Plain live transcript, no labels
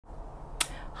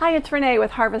Hi, it's Renee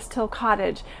with Harvest Hill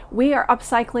Cottage. We are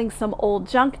upcycling some old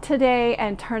junk today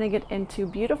and turning it into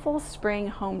beautiful spring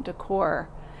home decor.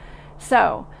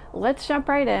 So let's jump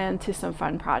right into some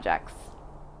fun projects.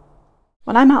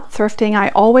 When I'm out thrifting, I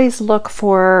always look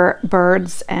for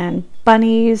birds and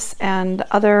bunnies and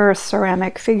other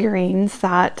ceramic figurines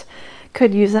that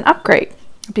could use an upgrade,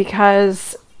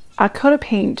 because a coat of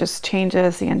paint just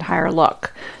changes the entire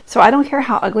look. So I don't care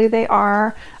how ugly they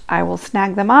are, I will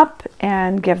snag them up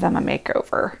and give them a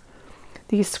makeover.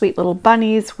 These sweet little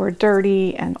bunnies were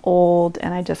dirty and old,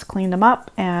 and I just cleaned them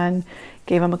up and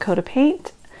gave them a coat of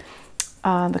paint.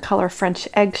 The color French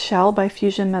Eggshell by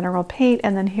Fusion Mineral Paint,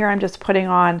 and then here I'm just putting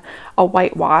on a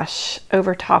whitewash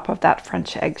over top of that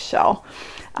French Eggshell.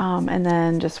 And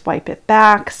then just wipe it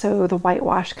back so the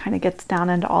whitewash kind of gets down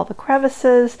into all the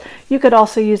crevices. You could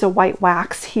also use a white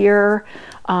wax here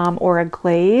or a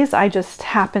glaze. I just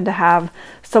happen to have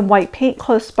some white paint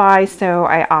close by, so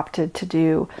I opted to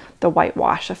do the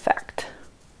whitewash effect.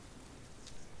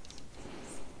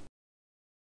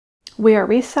 We are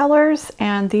resellers,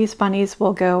 and these bunnies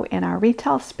will go in our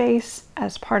retail space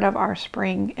as part of our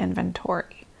spring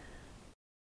inventory.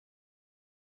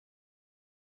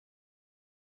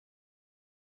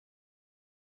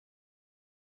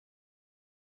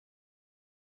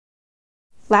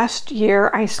 Last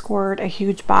year, I scored a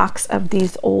huge box of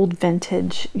these old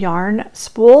vintage yarn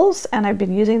spools, and I've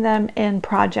been using them in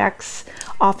projects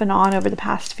off and on over the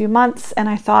past few months, and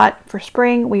I thought for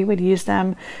spring we would use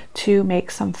them to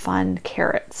make some fun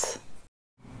carrots.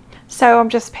 So I'm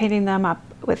just painting them up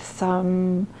with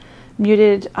some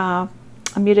a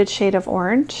muted shade of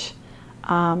orange.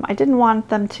 I didn't want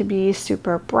them to be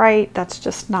super bright. That's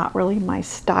just not really my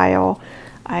style.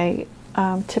 I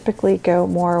typically go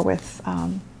more with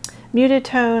muted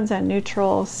tones and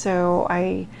neutrals, so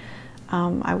I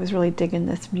was really digging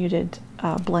this muted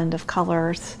blend of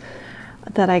colors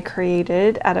that I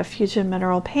created out of Fusion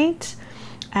Mineral Paint.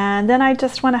 And then I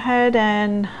just went ahead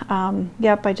and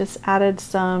I just added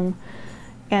some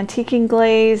antiquing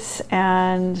glaze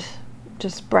and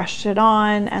just brushed it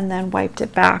on and then wiped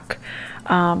it back.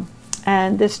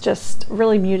 And this just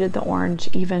really muted the orange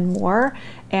even more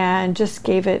and just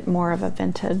gave it more of a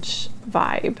vintage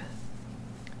vibe.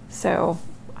 So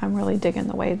I'm really digging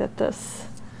the way that this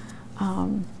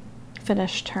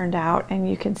finish turned out. And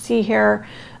you can see here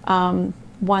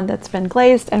one that's been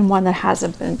glazed and one that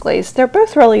hasn't been glazed. They're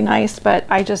both really nice, but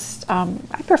I just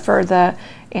I prefer the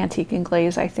antique and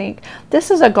glaze, I think. This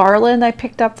is a garland I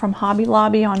picked up from Hobby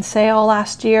Lobby on sale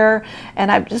last year,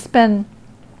 and I've just been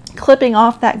clipping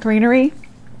off that greenery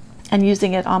and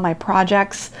using it on my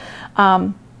projects.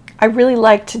 I really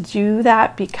like to do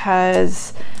that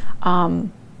because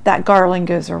that garland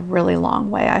goes a really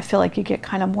long way. I feel like you get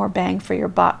kind of more bang for your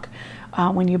buck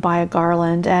when you buy a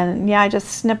garland. And yeah, I just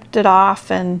snipped it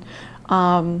off and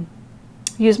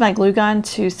used my glue gun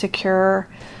to secure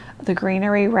the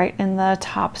greenery right in the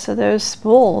tops of those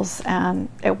spools, and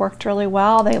it worked really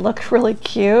well. They look really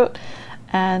cute,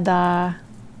 and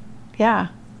yeah.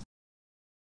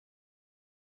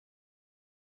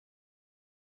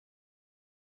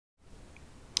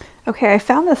 Okay, I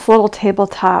found this little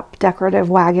tabletop decorative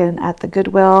wagon at the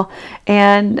Goodwill,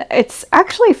 and it's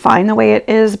actually fine the way it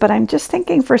is, but I'm just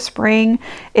thinking for spring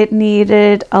it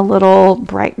needed a little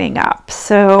brightening up.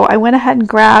 So I went ahead and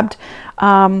grabbed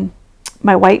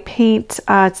my white paint.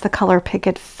 It's the color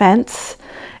Picket Fence,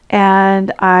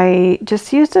 and I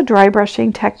just used a dry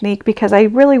brushing technique because I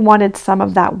really wanted some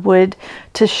of that wood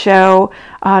to show,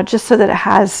 just so that it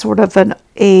has sort of an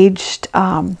aged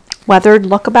weathered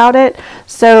look about it.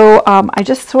 So I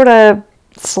just sort of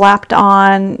slapped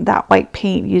on that white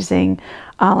paint using,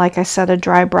 like I said, a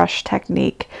dry brush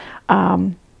technique.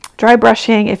 Dry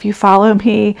brushing, if you follow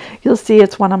me, you'll see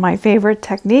it's one of my favorite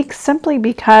techniques, simply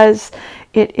because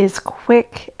it is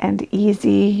quick and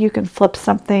easy. You can flip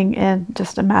something in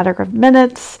just a matter of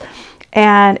minutes,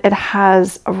 and it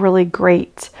has a really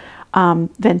great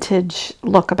vintage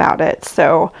look about it.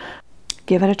 So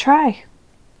give it a try.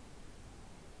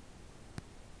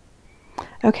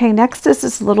 Okay, next is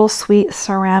this little sweet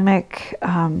ceramic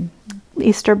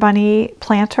Easter bunny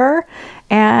planter,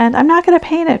 and I'm not going to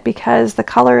paint it because the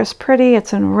color is pretty.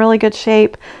 It's in really good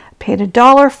shape. I paid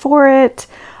 $1 for it.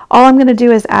 All I'm going to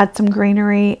do is add some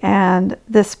greenery, and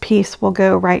this piece will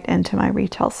go right into my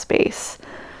retail space.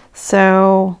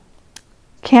 So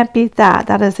can't beat that.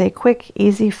 That is a quick,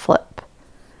 easy flip.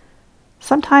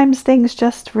 Sometimes things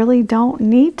just really don't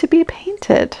need to be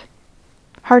painted.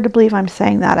 Hard to believe I'm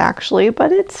saying that actually,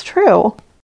 but it's true.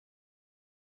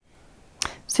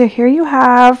 So here you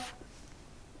have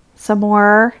some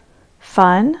more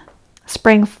fun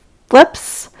spring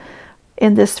flips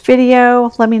in this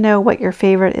video. Let me know what your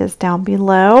favorite is down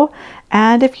below,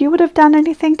 and if you would have done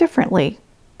anything differently.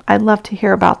 I'd love to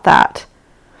hear about that.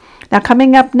 Now,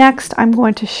 coming up next, I'm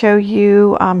going to show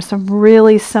you some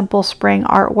really simple spring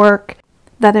artwork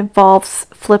that involves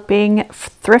flipping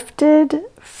thrifted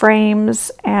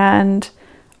frames and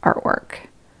artwork.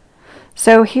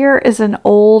 So here is an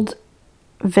old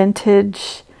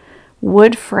vintage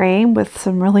wood frame with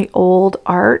some really old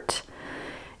art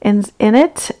in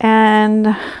it, and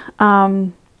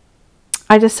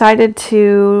I decided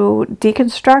to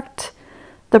deconstruct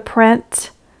the print.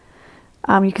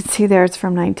 You can see there it's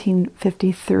from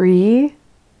 1953.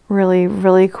 Really,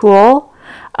 really cool.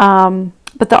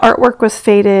 But the artwork was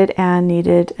faded and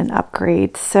needed an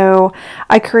upgrade. So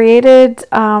I created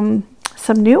some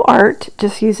new art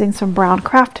just using some brown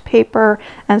craft paper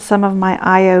and some of my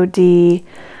IOD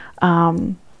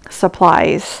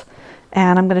supplies.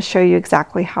 And I'm going to show you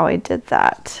exactly how I did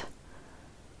that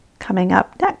coming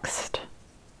up next.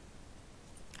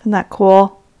 Isn't that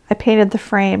cool? I painted the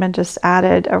frame and just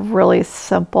added a really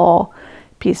simple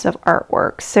piece of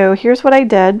artwork. So here's what I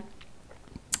did.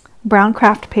 Brown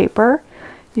craft paper.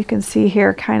 You can see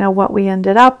here kind of what we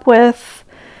ended up with,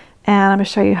 and I'm going to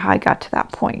show you how I got to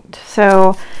that point.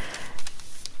 So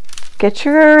get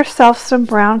yourself some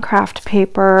brown craft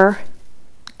paper,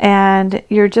 and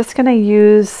you're just going to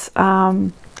use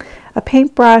a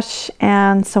paintbrush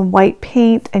and some white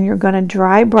paint, and you're going to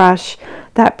dry brush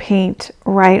that paint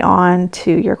right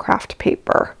onto your craft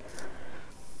paper.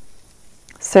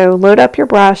 So load up your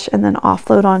brush and then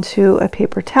offload onto a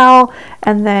paper towel,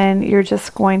 and then you're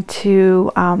just going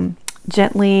to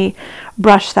gently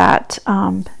brush that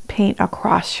paint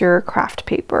across your craft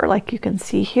paper like you can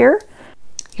see here.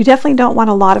 You definitely don't want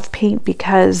a lot of paint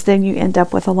because then you end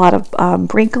up with a lot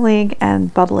of wrinkling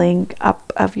and bubbling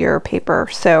up of your paper.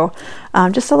 So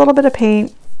just a little bit of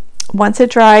paint. Once it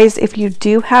dries, if you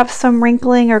do have some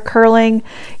wrinkling or curling,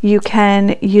 you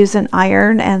can use an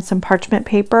iron and some parchment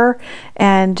paper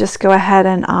and just go ahead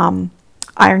and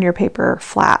iron your paper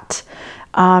flat.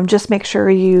 Just make sure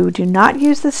you do not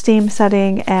use the steam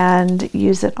setting and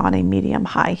use it on a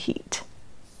medium-high heat.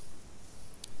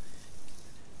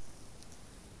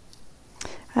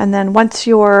 And then once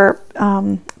your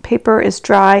paper is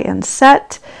dry and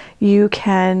set, you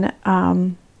can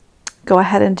go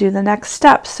ahead and do the next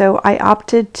step. So I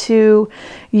opted to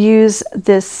use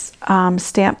this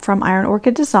stamp from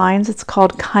Orchid Designs. It's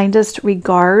called Kindest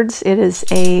Regards. It is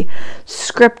a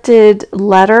scripted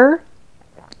letter,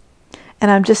 and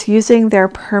I'm just using their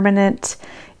permanent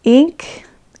ink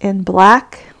in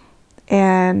black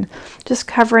and just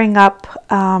covering up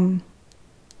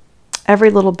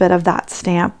every little bit of that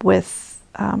stamp with,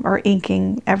 or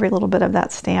inking every little bit of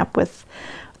that stamp with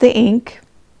the ink.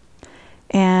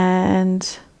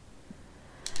 And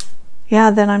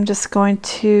yeah, then I'm just going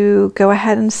to go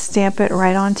ahead and stamp it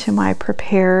right onto my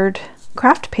prepared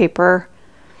craft paper.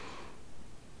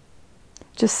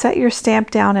 Just set your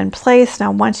stamp down in place.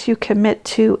 Now, once you commit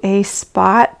to a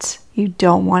spot, you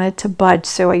don't want it to budge.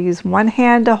 So I use one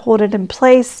hand to hold it in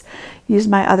place, use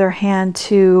my other hand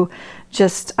to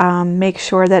just make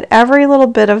sure that every little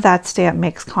bit of that stamp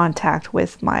makes contact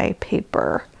with my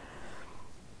paper.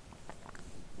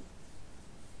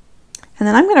 And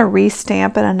then I'm going to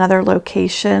re-stamp at another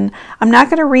location. I'm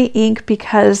not going to re-ink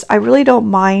because I really don't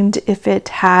mind if it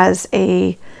has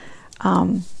a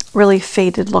really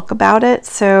faded look about it.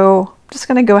 So I'm just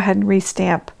going to go ahead and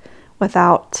re-stamp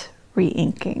without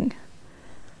re-inking.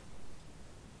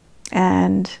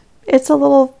 And it's a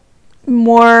little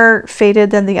more faded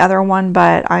than the other one,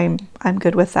 but I'm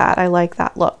good with that. I like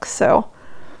that look. So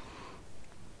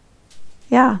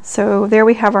yeah, so there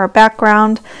we have our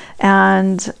background,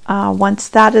 and once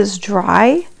that is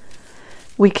dry,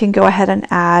 we can go ahead and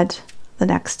add the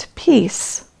next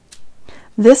piece.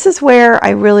 This is where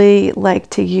I really like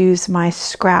to use my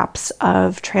scraps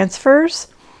of transfers.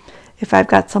 If I've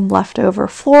got some leftover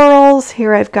florals,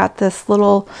 here I've got this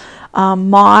little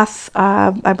moth,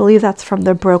 I believe that's from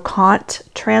the Brocante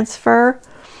transfer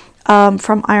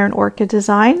from Orchid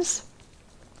Designs.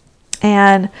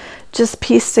 And just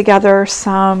piece together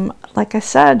some, like I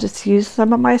said, just use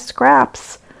some of my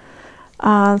scraps.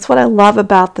 That's what I love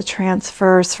about the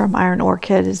transfers from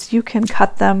Orchid is you can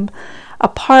cut them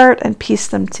apart and piece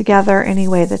them together any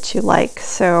way that you like.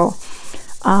 So,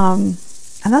 and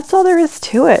that's all there is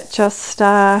to it. Just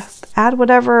add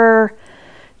whatever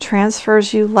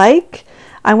transfers you like.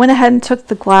 I went ahead and took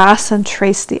the glass and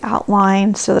traced the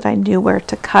outline so that I knew where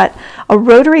to cut. A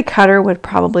rotary cutter would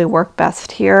probably work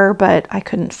best here, but I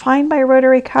couldn't find my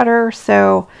rotary cutter,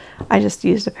 so I just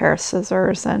used a pair of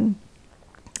scissors and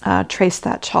trace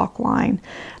that chalk line.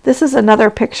 This is another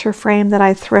picture frame that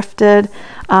I thrifted.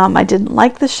 I didn't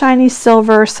like the shiny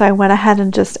silver, so I went ahead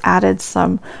and just added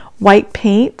some white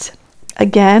paint.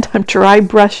 Again, I'm dry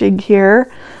brushing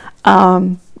here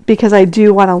because I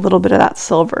do want a little bit of that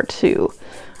silver to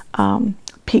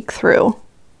peek through.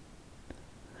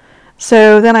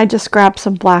 So then I just grabbed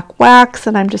some black wax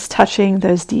and I'm just touching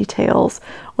those details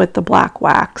with the black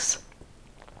wax.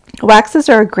 Waxes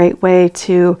are a great way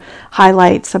to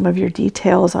highlight some of your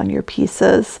details on your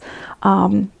pieces.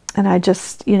 And I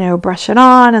just, brush it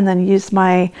on and then use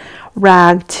my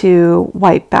rag to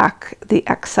wipe back the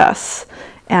excess.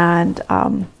 And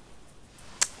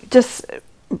just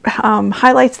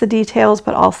highlights the details,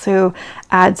 but also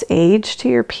adds age to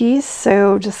your piece.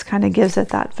 So just kind of gives it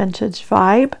that vintage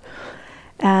vibe.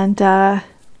 And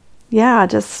yeah,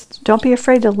 just don't be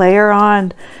afraid to layer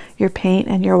on your paint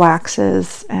and your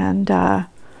waxes and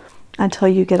until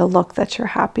you get a look that you're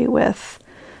happy with.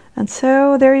 And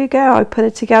so there you go. I put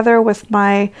it together with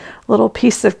my little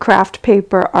piece of craft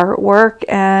paper artwork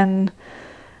and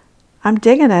I'm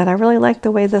digging it. I really like the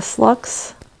way this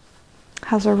looks.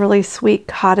 Has a really sweet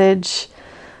cottage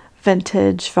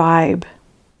vintage vibe.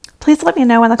 Please let me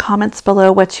know in the comments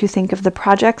below what you think of the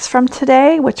projects from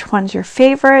today, which one's your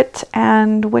favorite,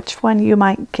 and which one you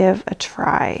might give a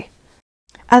try.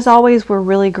 As always, we're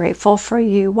really grateful for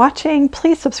you watching.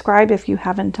 Please subscribe if you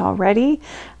haven't already,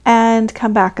 and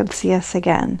come back and see us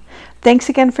again. Thanks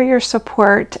again for your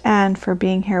support and for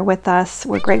being here with us.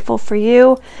 We're grateful for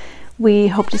you. We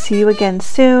hope to see you again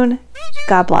soon.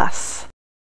 God bless.